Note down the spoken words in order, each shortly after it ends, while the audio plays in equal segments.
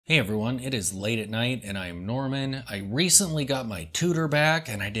Hey everyone, it is late at night and I am Norman. I recently got my Tudor back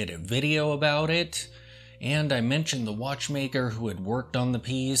and I did a video about it. And I mentioned the watchmaker who had worked on the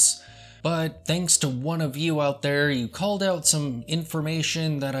piece. But thanks to one of you out there, you called out some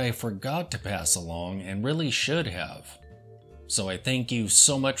information that I forgot to pass along and really should have. So I thank you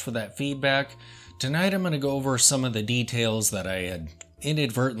so much for that feedback. Tonight I'm going to go over some of the details that I had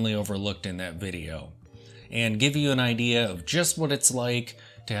inadvertently overlooked in that video. And give you an idea of just what it's like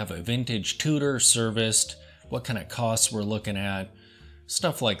to have a vintage Tudor serviced, what kind of costs we're looking at,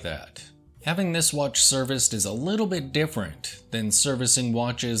 stuff like that. Having this watch serviced is a little bit different than servicing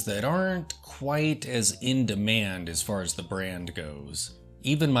watches that aren't quite as in demand as far as the brand goes.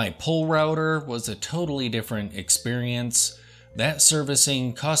 Even my pull router was a totally different experience. That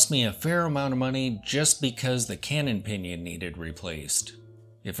servicing cost me a fair amount of money just because the cannon pinion needed replaced.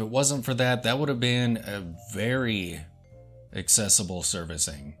 If it wasn't for that, that would have been a very accessible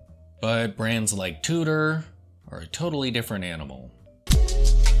servicing. But brands like Tudor are a totally different animal.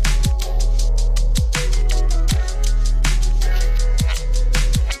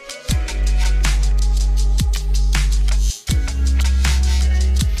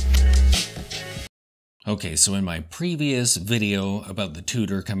 Okay, so in my previous video about the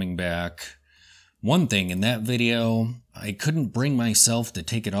Tudor coming back, one thing in that video, I couldn't bring myself to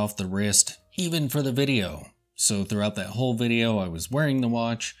take it off the wrist, even for the video. So throughout that whole video, I was wearing the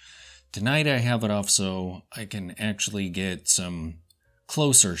watch. Tonight I have it off so I can actually get some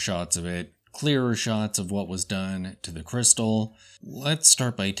closer shots of it, clearer shots of what was done to the crystal. Let's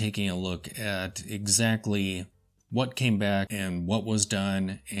start by taking a look at exactly what came back and what was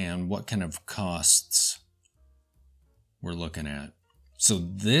done and what kind of costs we're looking at. So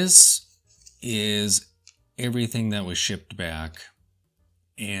this is everything that was shipped back.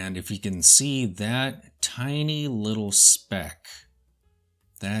 And if you can see that tiny little speck,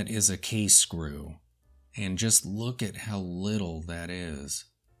 that is a case screw. And just look at how little that is.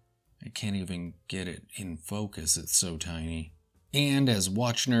 I can't even get it in focus, it's so tiny. And as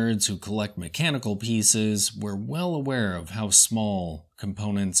watch nerds who collect mechanical pieces, we're well aware of how small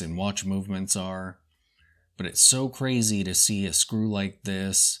components in watch movements are. But it's so crazy to see a screw like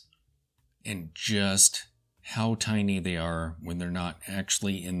this and just how tiny they are when they're not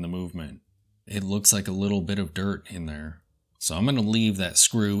actually in the movement. It looks like a little bit of dirt in there. So I'm going to leave that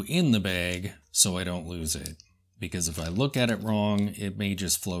screw in the bag so I don't lose it. Because if I look at it wrong, it may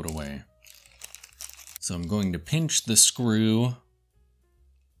just float away. So I'm going to pinch the screw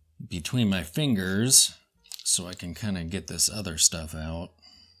between my fingers so I can kind of get this other stuff out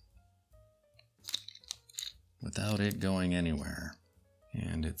without it going anywhere.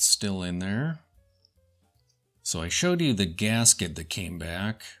 And it's still in there. So I showed you the gasket that came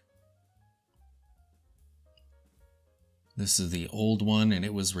back. This is the old one and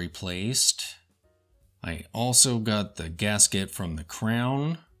it was replaced. I also got the gasket from the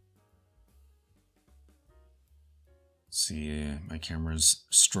crown. See, my camera's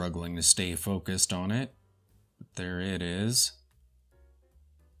struggling to stay focused on it. But there it is.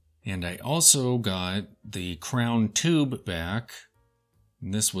 And I also got the crown tube back.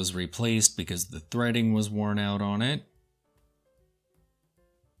 And this was replaced because the threading was worn out on it.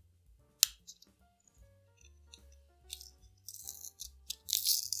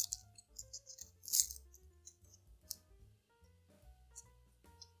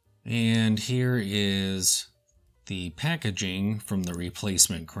 And here is the packaging from the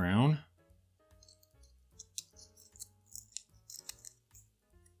replacement crown.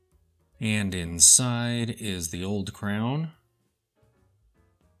 And inside is the old crown.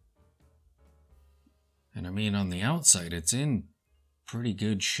 And I mean, on the outside, it's in pretty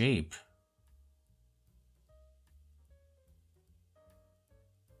good shape.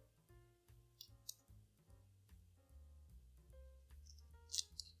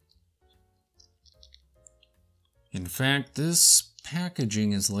 In fact, this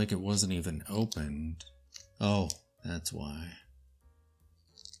packaging is like it wasn't even opened. Oh, that's why.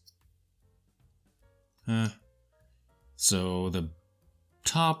 So the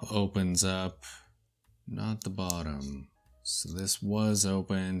top opens up, not the bottom. So this was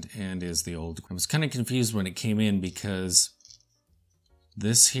opened and is the old. I was kind of confused when it came in because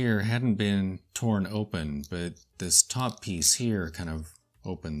this here hadn't been torn open, but this top piece here kind of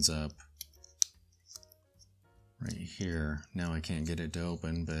opens up. Right here. Now I can't get it to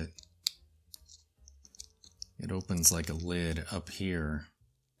open, but it opens like a lid up here.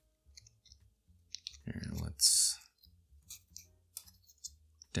 Here, let's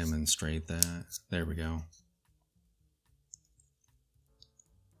demonstrate that. There we go.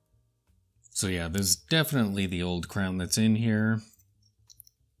 So yeah, there's definitely the old crown that's in here.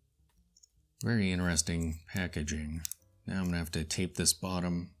 Very interesting packaging. Now I'm gonna have to tape this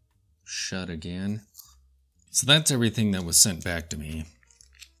bottom shut again. So that's everything that was sent back to me.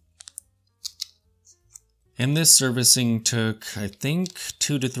 And this servicing took, I think,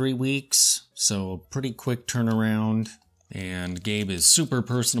 2 to 3 weeks, so a pretty quick turnaround. And Gabe is super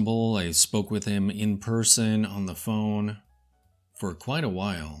personable. I spoke with him in person on the phone for quite a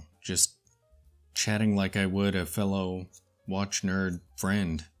while, just chatting like I would a fellow watch nerd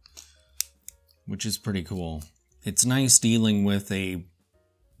friend, which is pretty cool. It's nice dealing with a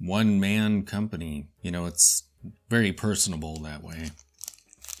one-man company. You know, it's very personable that way.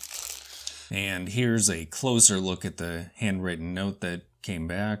 And here's a closer look at the handwritten note that came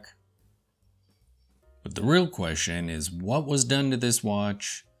back. But the real question is, what was done to this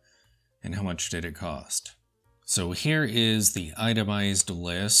watch and how much did it cost? So here is the itemized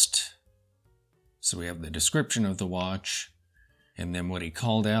list. So we have the description of the watch, and then what he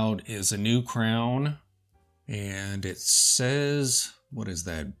called out is a new crown, and it says, what is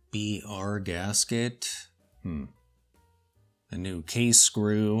that, BR gasket? A new case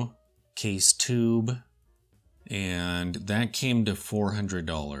screw, case tube, and that came to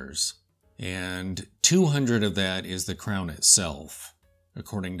 $400. And $200 of that is the crown itself,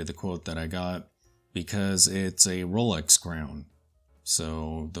 according to the quote that I got, because it's a Rolex crown.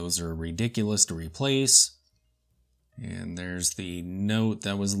 So those are ridiculous to replace. And there's the note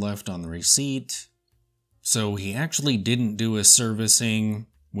that was left on the receipt. So he actually didn't do a servicing,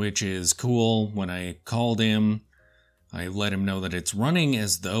 which is cool. When I called him, I let him know that it's running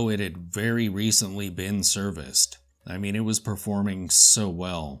as though it had very recently been serviced. I mean, it was performing so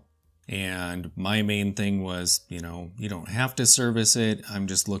well. And my main thing was, you know, you don't have to service it. I'm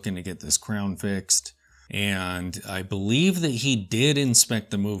just looking to get this crown fixed. And I believe that he did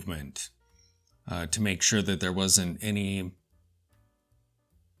inspect the movement to make sure that there wasn't anything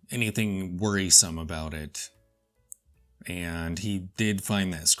worrisome about it. And he did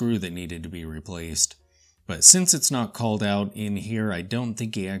find that screw that needed to be replaced. But since it's not called out in here, I don't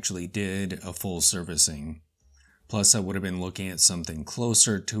think he actually did a full servicing. Plus, I would have been looking at something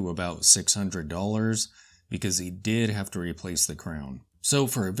closer to about $600 because he did have to replace the crown. So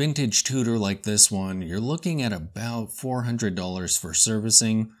for a vintage Tudor like this one, you're looking at about $400 for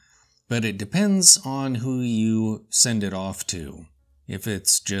servicing, but it depends on who you send it off to. If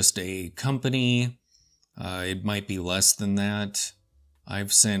it's just a company, it might be less than that.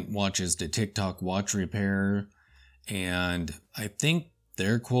 I've sent watches to TikTok Watch Repair, and I think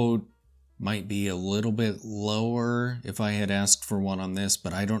their quote might be a little bit lower if I had asked for one on this,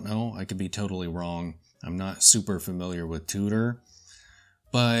 but I don't know. I could be totally wrong. I'm not super familiar with Tudor.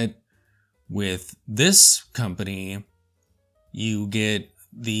 But with this company, you get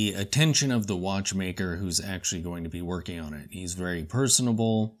the attention of the watchmaker who's actually going to be working on it. He's very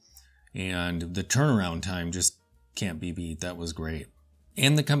personable, and the turnaround time just can't be beat. That was great.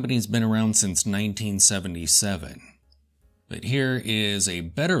 And the company's been around since 1977. But here is a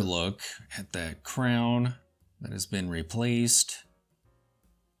better look at that crown that has been replaced.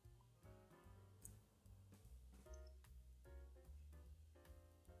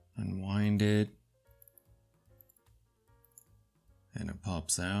 Unwind it. And it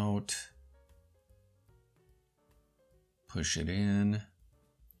pops out. Push it in.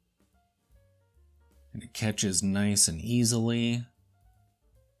 And it catches nice and easily.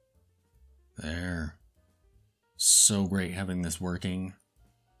 There. So great having this working.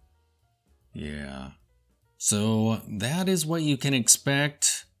 Yeah. So that is what you can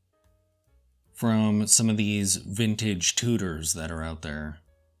expect from some of these vintage Tudors that are out there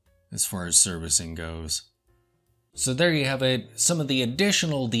as far as servicing goes. So there you have it, some of the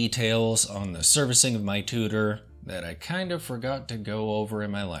additional details on the servicing of my Tudor that I kind of forgot to go over in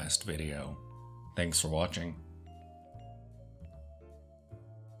my last video. Thanks for watching.